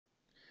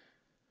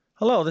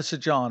Hello, this is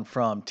John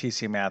from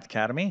TC Math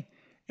Academy.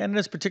 And in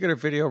this particular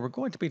video, we're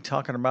going to be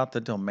talking about the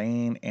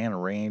domain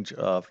and range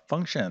of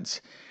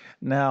functions.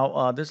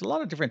 Now, there's a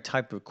lot of different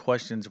type of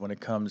questions when it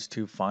comes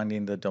to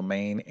finding the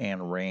domain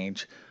and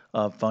range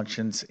of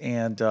functions.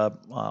 And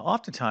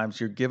oftentimes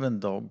you're given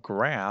the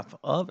graph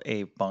of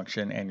a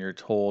function and you're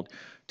told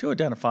to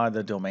identify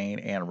the domain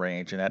and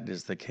range. And that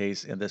is the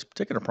case in this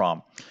particular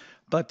problem.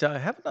 But I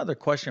have another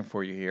question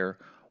for you here.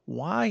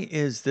 Why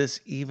is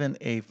this even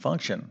a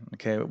function?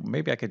 Okay,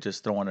 maybe I could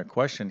just throw in a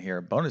question here,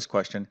 a bonus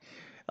question.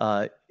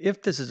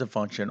 If this is a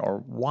function, or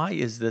why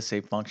is this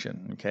a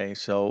function? Okay,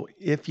 so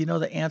if you know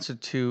the answer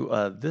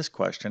to this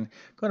question,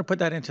 go ahead and put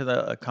that into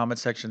the comment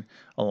section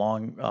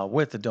along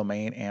with the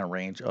domain and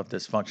range of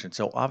this function.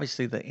 So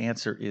obviously the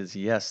answer is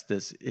yes,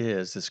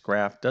 this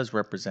graph does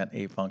represent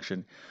a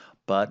function,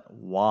 but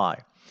why?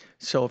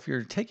 So if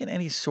you're taking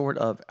any sort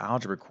of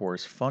algebra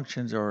course,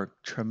 functions are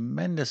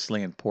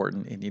tremendously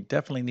important and you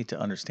definitely need to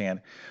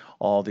understand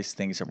all these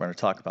things that we're going to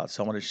talk about.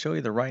 So I'm going to show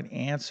you the right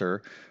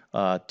answer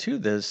to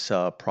this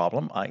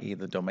problem, i.e.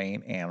 the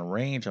domain and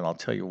range, and I'll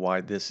tell you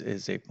why this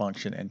is a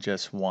function in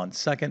just 1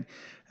 second.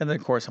 And then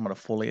of course I'm going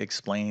to fully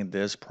explain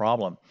this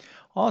problem.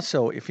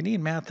 Also, if you need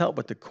math help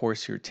with the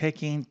course you're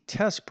taking,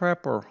 test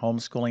prep or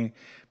homeschooling,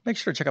 make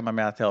sure to check out my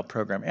math help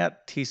program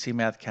at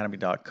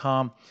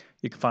tcmathacademy.com.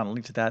 You can find a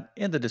link to that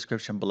in the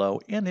description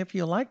below. And if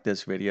you like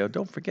this video,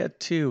 don't forget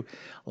to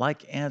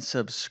like and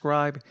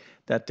subscribe.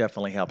 That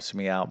definitely helps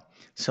me out.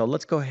 So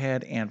let's go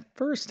ahead and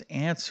first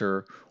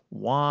answer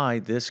why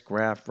this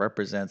graph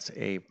represents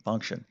a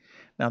function.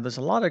 Now, there's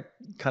a lot of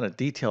kind of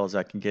details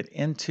I can get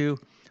into,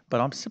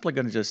 but I'm simply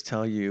going to just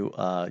tell you,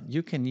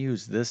 you can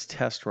use this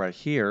test right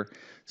here,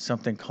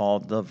 something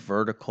called the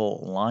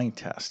vertical line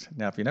test.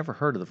 Now, if you've never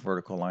heard of the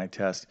vertical line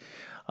test,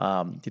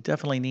 you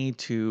definitely need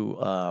to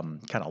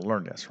kind of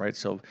learn this, right?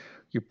 So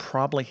you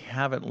probably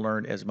haven't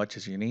learned as much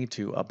as you need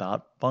to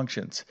about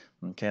functions.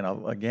 Okay,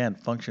 now again,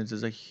 functions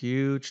is a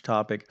huge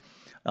topic,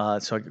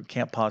 so I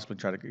can't possibly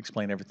try to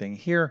explain everything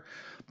here,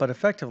 but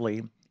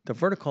effectively, the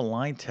vertical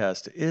line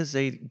test is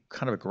a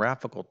kind of a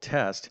graphical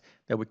test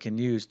that we can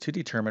use to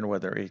determine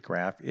whether a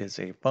graph is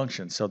a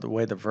function. So the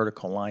way the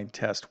vertical line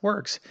test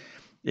works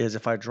is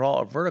if I draw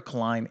a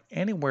vertical line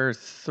anywhere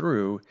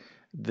through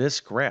this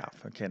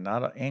graph, okay,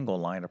 not an angle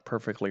line, a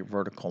perfectly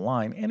vertical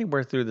line,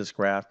 anywhere through this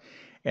graph,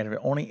 and if it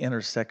only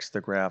intersects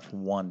the graph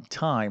one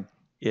time,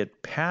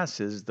 it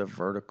passes the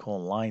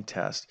vertical line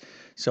test.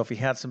 So if you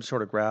had some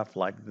sort of graph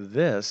like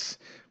this,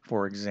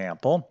 for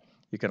example,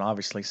 you can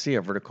obviously see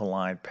a vertical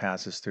line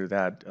passes through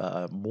that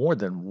more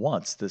than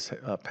once. This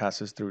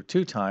passes through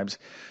 2 times,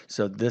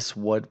 so this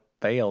would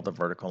fail the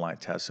vertical line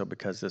test. So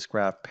because this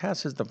graph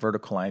passes the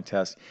vertical line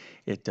test,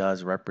 it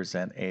does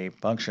represent a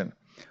function.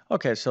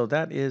 Okay, so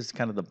that is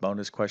kind of the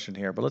bonus question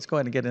here, but let's go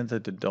ahead and get into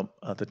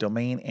the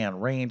domain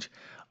and range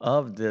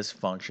of this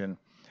function.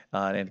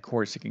 And of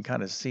course, you can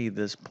kind of see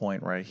this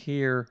point right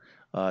here,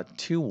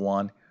 2,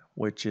 1,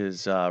 which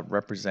is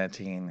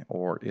representing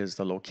or is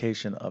the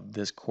location of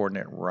this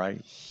coordinate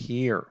right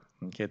here.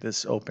 Okay,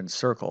 this open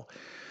circle.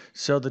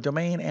 So the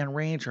domain and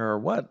range are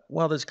what?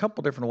 Well, there's a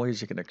couple different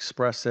ways you can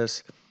express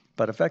this,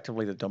 but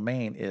effectively the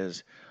domain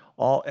is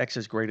all x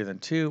is greater than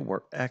 2,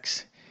 where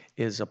x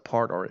is a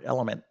part or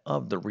element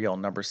of the real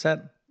number set,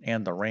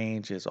 and the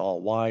range is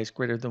all y is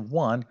greater than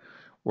 1,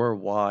 where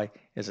y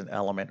is an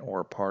element or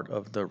a part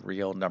of the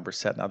real number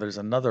set. Now, there's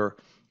another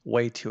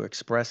way to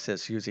express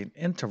this using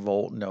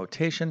interval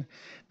notation.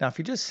 Now, if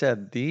you just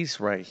said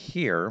these right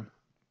here,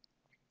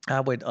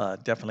 I would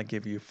definitely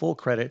give you full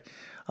credit,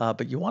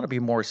 but you want to be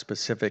more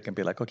specific and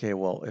be like, okay,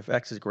 well, if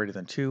x is greater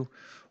than 2,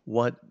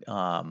 what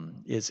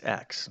is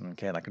x?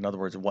 Okay, like in other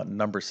words, what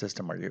number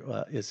system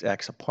is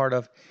x a part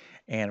of?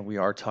 And we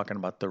are talking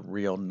about the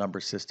real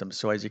number system.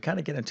 So as you kind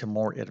of get into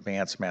more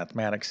advanced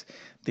mathematics,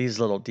 these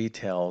little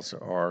details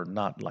are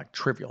not like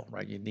trivial,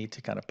 right? You need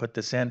to kind of put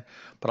this in,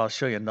 but I'll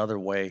show you another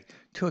way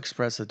to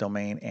express the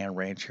domain and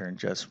range here in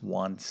just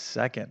 1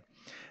 second.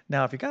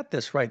 Now, if you got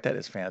this right, that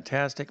is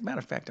fantastic. Matter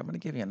of fact, I'm going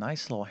to give you a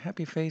nice little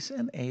happy face,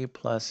 an A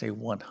plus, a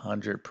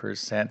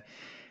 100%,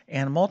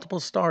 and multiple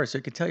stars. So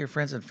you can tell your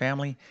friends and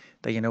family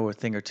that you know a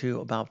thing or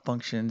two about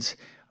functions,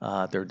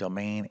 their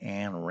domain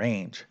and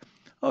range.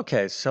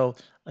 Okay, so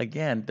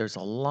again, there's a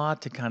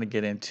lot to kind of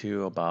get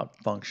into about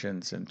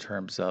functions in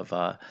terms of,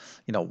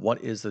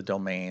 what is the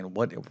domain?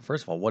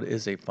 First of all, what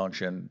is a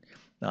function?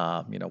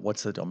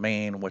 What's the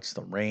domain? What's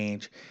the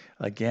range?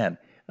 Again,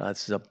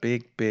 this is a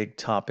big, big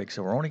topic,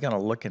 so we're only going to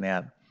looking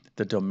at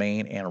the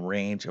domain and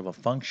range of a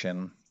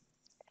function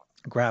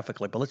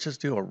graphically, but let's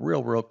just do a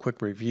real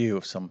quick review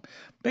of some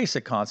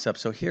basic concepts.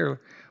 So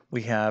here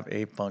we have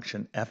a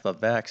function f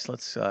of x.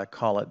 Let's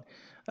call it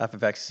f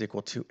of x is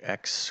equal to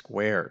x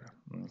squared,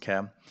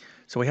 okay?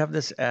 So we have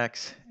this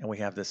x and we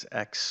have this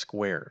x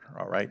squared,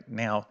 all right?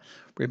 Now,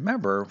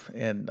 remember,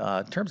 in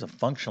terms of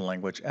function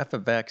language, f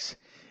of x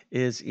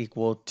is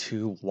equal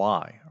to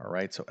y, all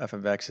right? So f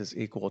of x is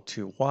equal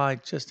to y,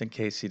 just in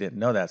case you didn't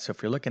know that. So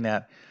if you're looking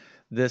at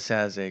this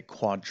as a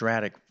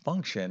quadratic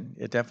function,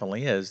 it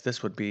definitely is.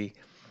 This would be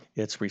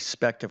its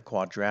respective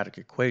quadratic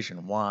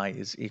equation. Y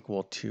is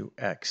equal to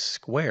x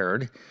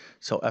squared.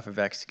 So f of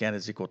x again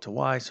is equal to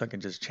y. So I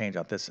can just change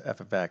out this f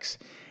of x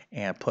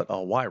and put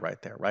a y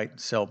right there, right?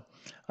 So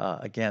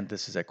again,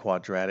 this is a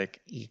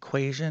quadratic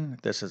equation.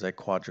 This is a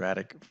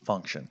quadratic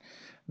function.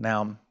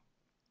 Now,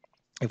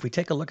 if we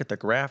take a look at the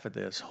graph of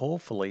this,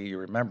 hopefully you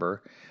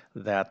remember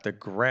that the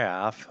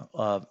graph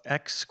of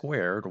x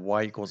squared,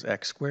 y equals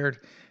x squared,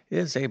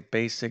 is a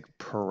basic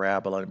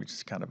parabola. Let me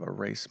just kind of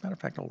erase. Matter of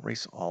fact, I'll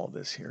erase all of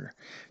this here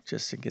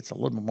just to get a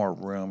little bit more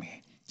room.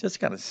 Just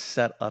kind of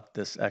set up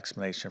this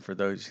explanation for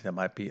those that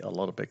might be a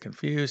little bit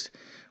confused.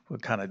 We'll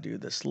kind of do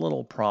this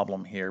little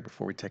problem here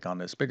before we take on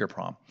this bigger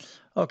problem.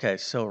 Okay,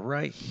 so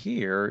right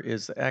here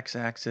is the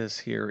x-axis,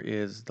 here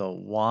is the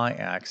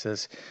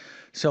y-axis.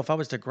 So if I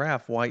was to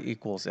graph y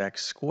equals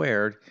x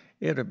squared,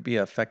 it would be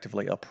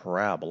effectively a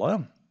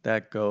parabola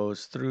that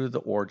goes through the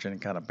origin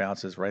and kind of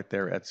bounces right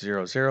there at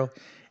 0, 0,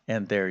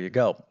 and there you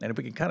go. And if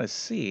we can kind of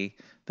see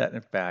that,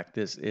 in fact,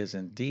 this is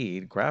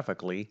indeed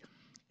graphically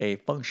a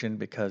function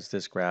because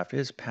this graph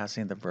is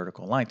passing the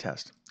vertical line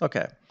test.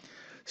 Okay,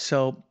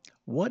 so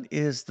what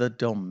is the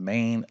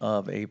domain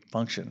of a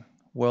function?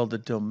 Well, the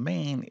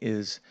domain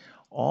is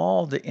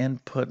all the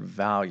input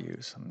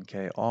values,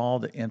 okay, all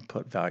the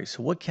input values.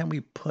 So what can we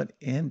put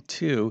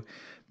into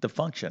the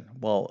function?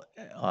 Well,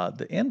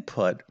 the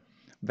input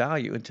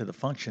value into the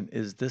function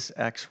is this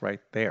x right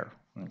there,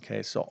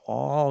 okay? So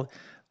all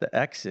the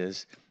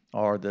x's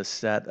are the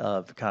set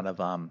of kind of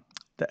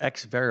the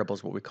x variable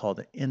is what we call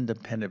the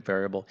independent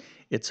variable.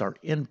 It's our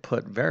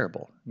input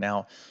variable.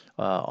 Now,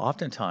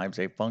 oftentimes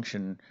a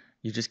function,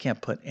 you just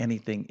can't put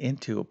anything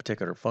into a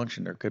particular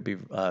function. There could be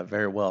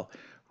very well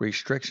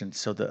restrictions.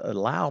 So the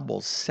allowable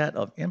set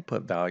of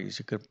input values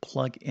you could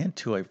plug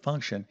into a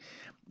function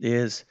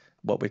is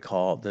what we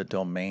call the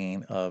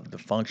domain of the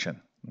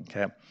function.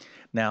 Okay.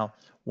 Now,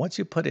 once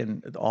you put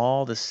in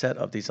all the set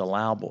of these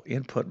allowable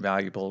input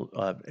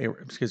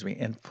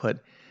input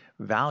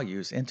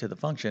values into the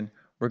function,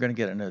 we're going to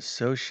get an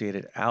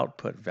associated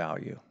output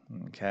value.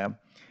 Okay.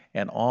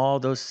 And all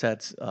those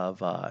sets of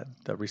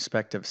the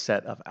respective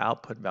set of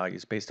output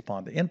values based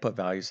upon the input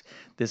values,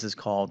 this is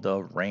called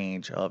the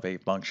range of a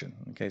function.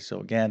 Okay,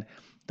 so again,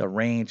 the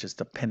range is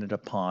dependent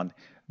upon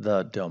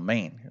the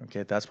domain.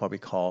 Okay, that's why we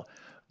call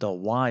the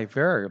y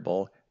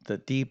variable the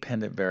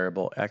dependent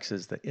variable, x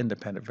is the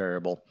independent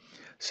variable.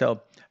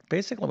 So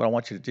basically what I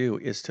want you to do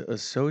is to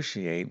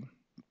associate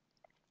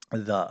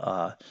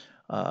the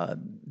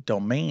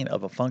domain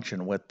of a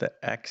function with the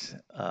x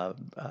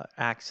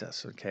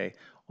axis, okay?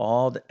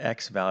 All the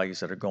x values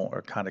that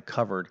are kind of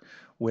covered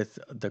with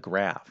the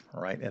graph,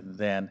 right? And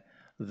then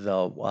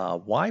the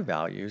y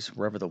values,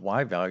 wherever the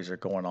y values are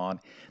going on,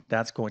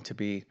 that's going to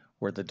be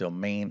where the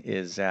domain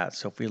is at.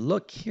 So if we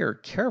look here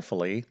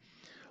carefully,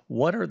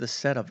 what are the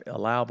set of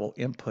allowable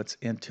inputs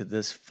into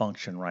this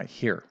function right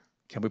here?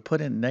 Can we put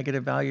in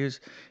negative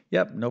values?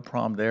 Yep, no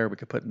problem there. We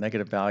could put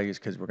negative values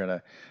because we're going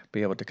to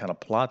be able to kind of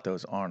plot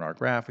those on our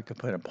graph. We could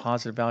put in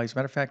positive values.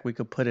 Matter of fact, we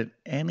could put in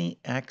any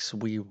x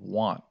we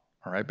want,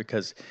 all right,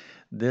 because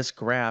this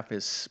graph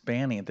is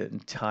spanning the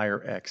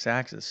entire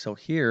x-axis. So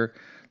here,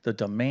 the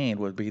domain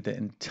would be the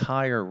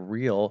entire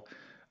real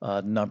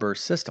number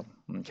system.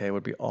 Okay, it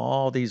would be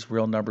all these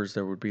real numbers.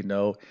 There would be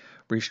no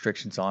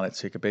restrictions on it.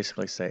 So you could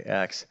basically say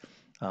x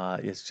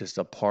is just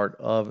a part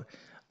of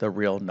the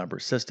real number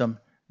system.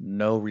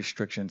 No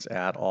restrictions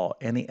at all.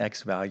 Any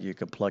x value you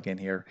can plug in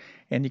here.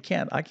 And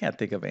I can't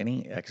think of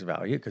any x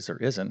value because there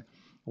isn't,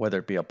 whether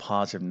it be a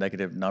positive,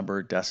 negative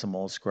number,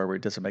 decimal, square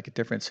root, doesn't make a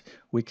difference.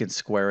 We can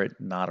square it,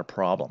 not a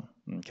problem.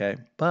 Okay,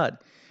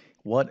 but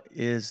what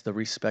is the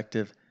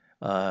respective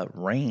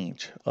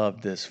range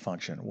of this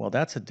function? Well,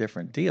 that's a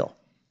different deal.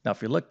 Now,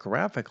 if you look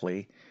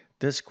graphically,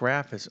 this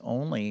graph is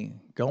only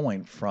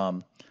going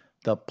from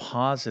the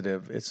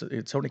positive,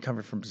 it's only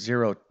coming from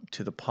 0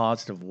 to the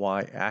positive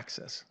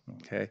y-axis,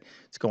 okay?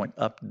 It's going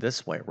up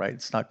this way, right?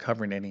 It's not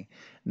covering any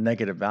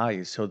negative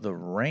values. So the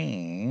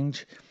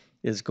range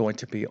is going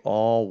to be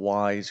all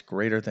y's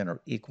greater than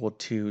or equal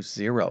to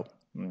 0,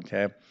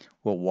 okay?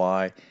 Well,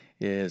 y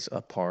is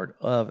a part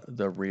of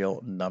the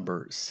real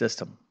number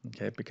system,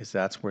 okay? Because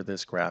that's where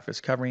this graph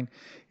is covering.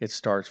 It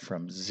starts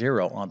from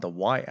 0 on the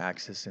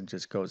y-axis and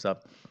just goes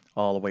up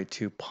all the way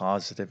to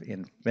positive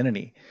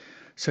infinity.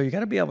 So you got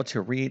to be able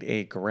to read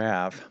a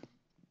graph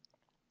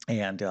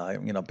and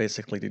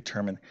basically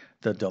determine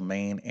the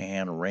domain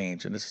and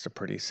range. And this is a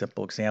pretty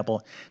simple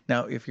example.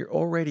 Now, if you're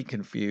already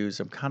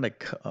confused, I'm kind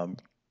of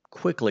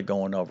quickly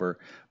going over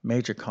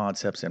major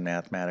concepts in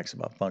mathematics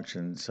about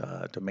functions,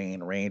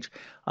 domain, range.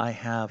 I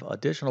have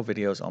additional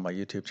videos on my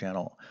YouTube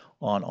channel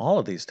on all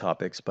of these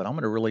topics, but I'm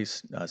going to really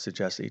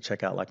suggest that you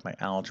check out like my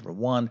Algebra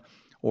 1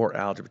 or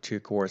Algebra 2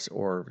 course,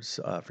 or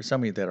for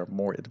some of you that are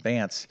more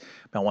advanced,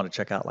 I want to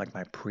check out like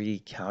my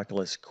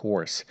pre-calculus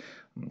course.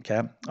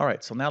 Okay, all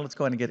right, so now let's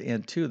go ahead and get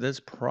into this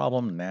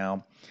problem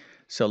now.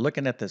 So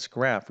looking at this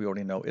graph, we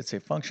already know it's a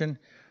function.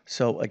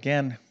 So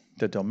again,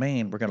 the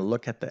domain, we're going to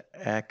look at the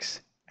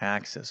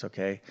x-axis,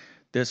 okay?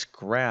 This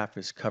graph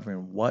is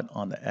covering what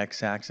on the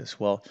x-axis?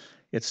 Well,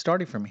 it's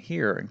starting from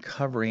here and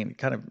covering,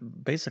 kind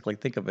of basically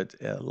think of it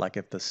like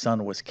if the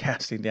sun was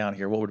casting down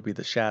here, what would be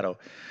the shadow?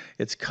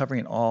 It's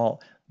covering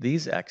all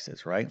these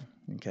x's, right?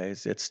 Okay,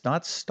 it's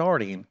not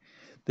starting.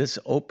 This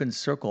open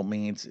circle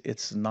means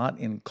it's not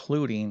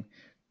including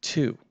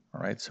 2.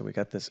 All right, so we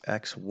got this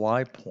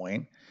xy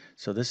point.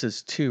 So this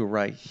is 2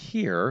 right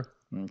here,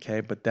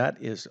 okay, but that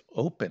is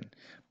open,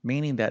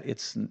 meaning that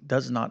it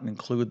does not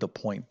include the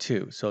point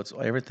 2. So it's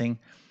everything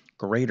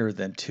greater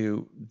than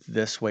 2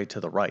 this way to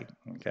the right,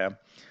 okay?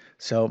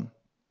 So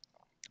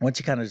once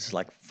you kind of just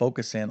like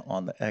focus in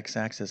on the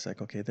x-axis,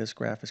 like, okay, this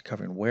graph is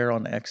covering where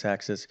on the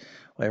x-axis?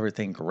 Well,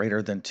 everything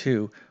greater than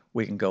 2,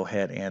 we can go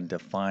ahead and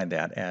define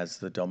that as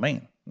the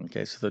domain.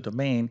 Okay, so the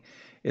domain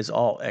is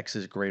all x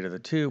is greater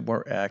than 2,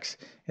 where x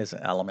is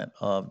an element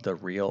of the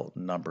real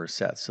number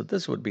set. So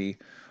this would be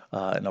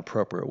an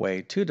appropriate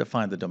way to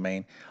define the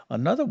domain.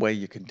 Another way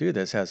you can do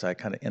this, as I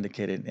kind of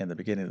indicated in the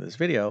beginning of this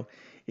video,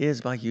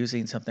 is by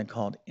using something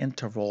called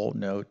interval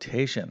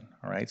notation.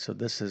 All right, so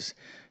this is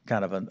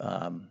kind of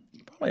an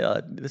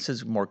this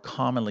is more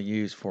commonly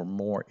used for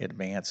more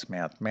advanced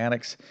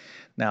mathematics.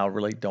 Now, I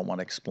really don't want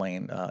to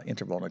explain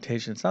interval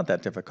notation. It's not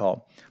that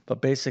difficult,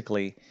 but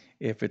basically,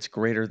 if it's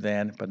greater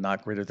than but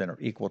not greater than or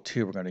equal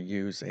to, we're going to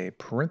use a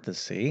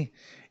parenthesis.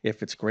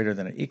 If it's greater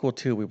than or equal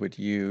to, we would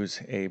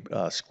use a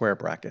square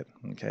bracket.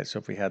 Okay, so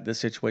if we had this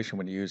situation,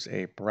 we'd use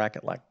a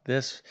bracket like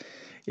this.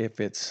 If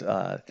it's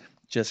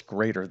just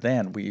greater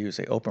than, we use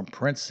a open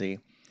parenthesis.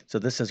 So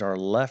this is our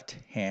left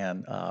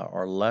hand,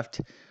 our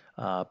left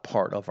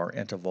part of our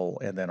interval,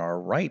 and then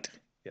our right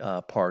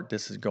part,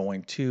 this is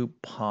going to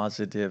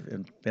positive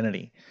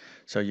infinity.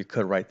 So you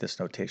could write this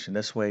notation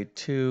this way,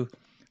 to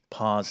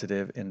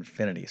positive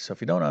infinity. So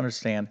if you don't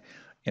understand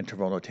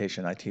interval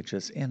notation, I teach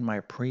this in my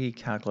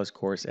pre-calculus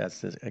course. As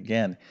this,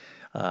 again,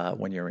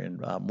 when you're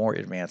in more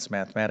advanced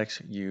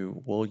mathematics,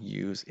 you will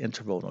use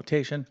interval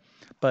notation,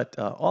 but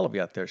all of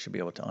you out there should be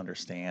able to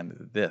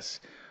understand this.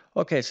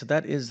 Okay, so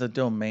that is the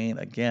domain.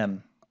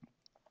 Again,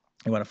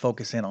 you want to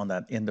focus in on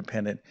that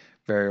independent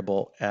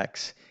variable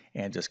x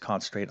and just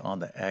concentrate on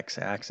the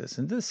x-axis.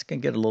 And this can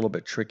get a little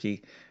bit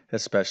tricky,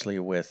 especially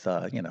with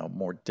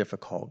more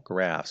difficult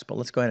graphs. But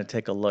let's go ahead and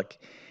take a look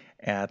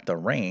at the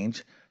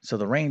range. So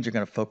the range, you're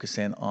going to focus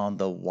in on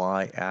the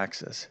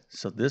y-axis.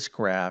 So this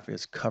graph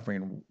is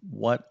covering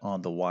what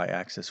on the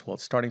y-axis? Well,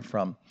 it's starting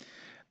from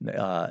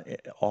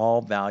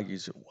all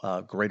values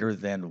greater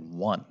than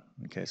 1.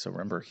 Okay, so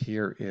remember,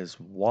 here is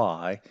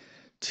y,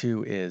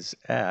 2 is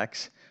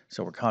x,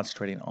 so we're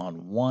concentrating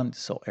on 1,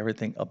 so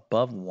everything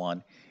above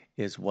 1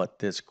 is what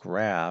this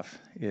graph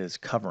is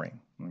covering,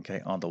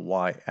 okay, on the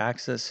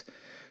y-axis.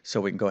 So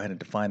we can go ahead and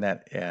define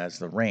that as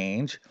the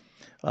range.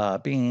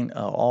 Being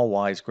all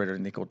y is greater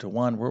than or equal to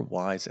 1, where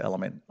y is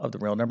element of the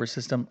real number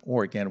system,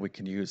 or again, we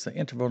can use the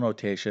interval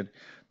notation.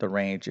 The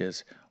range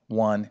is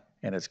 1,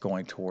 and it's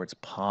going towards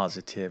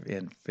positive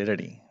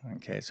infinity.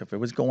 Okay, so if it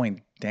was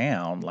going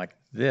down like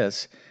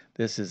this,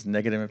 this is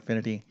negative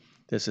infinity,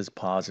 this is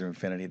positive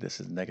infinity, this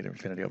is negative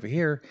infinity over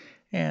here,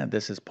 and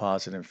this is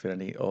positive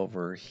infinity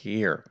over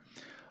here.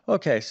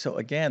 Okay, so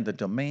again, the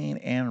domain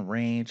and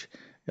range,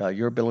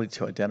 your ability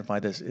to identify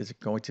this is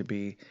going to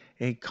be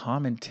a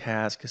common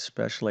task,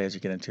 especially as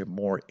you get into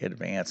more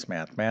advanced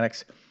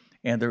mathematics.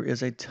 And there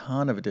is a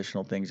ton of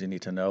additional things you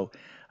need to know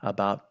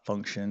about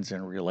functions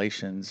and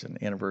relations and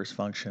inverse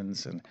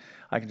functions. And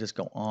I can just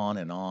go on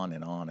and on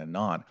and on and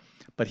on.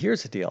 But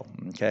here's the deal,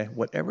 okay?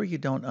 Whatever you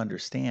don't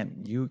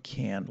understand, you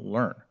can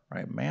learn,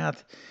 right?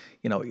 Math,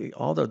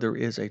 although there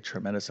is a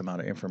tremendous amount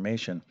of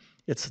information,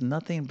 it's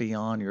nothing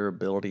beyond your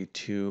ability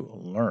to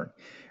learn.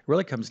 It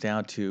really comes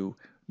down to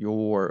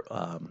your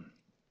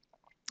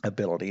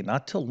ability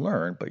not to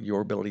learn, but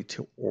your ability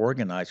to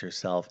organize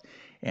yourself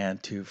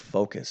and to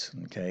focus.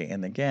 Okay,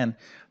 and again,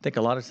 I think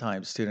a lot of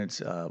times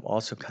students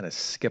also kind of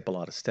skip a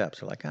lot of steps.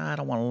 They're like, I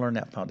don't want to learn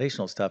that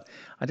foundational stuff.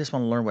 I just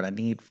want to learn what I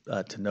need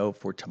to know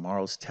for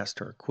tomorrow's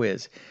test or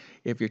quiz.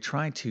 If you're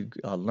trying to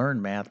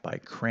learn math by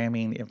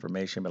cramming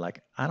information, but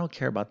like, I don't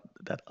care about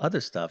that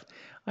other stuff,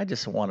 I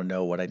just want to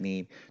know what I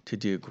need to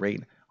do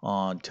great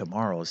on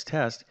tomorrow's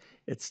test,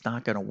 it's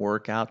not going to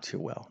work out too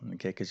well,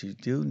 okay? Because you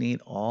do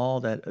need all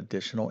that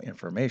additional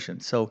information.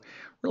 So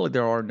really,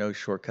 there are no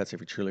shortcuts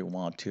if you truly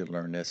want to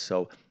learn this.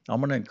 So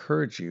I'm going to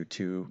encourage you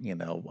to,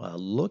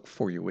 look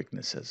for your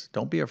weaknesses.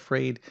 Don't be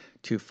afraid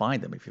to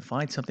find them. If you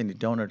find something you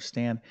don't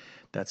understand,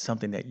 that's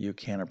something that you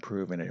can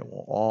improve, and it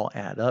will all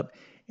add up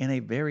in a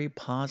very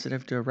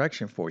positive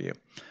direction for you.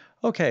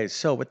 Okay,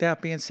 so with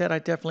that being said, I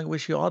definitely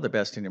wish you all the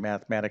best in your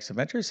mathematics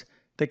adventures.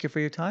 Thank you for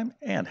your time,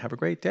 and have a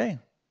great day.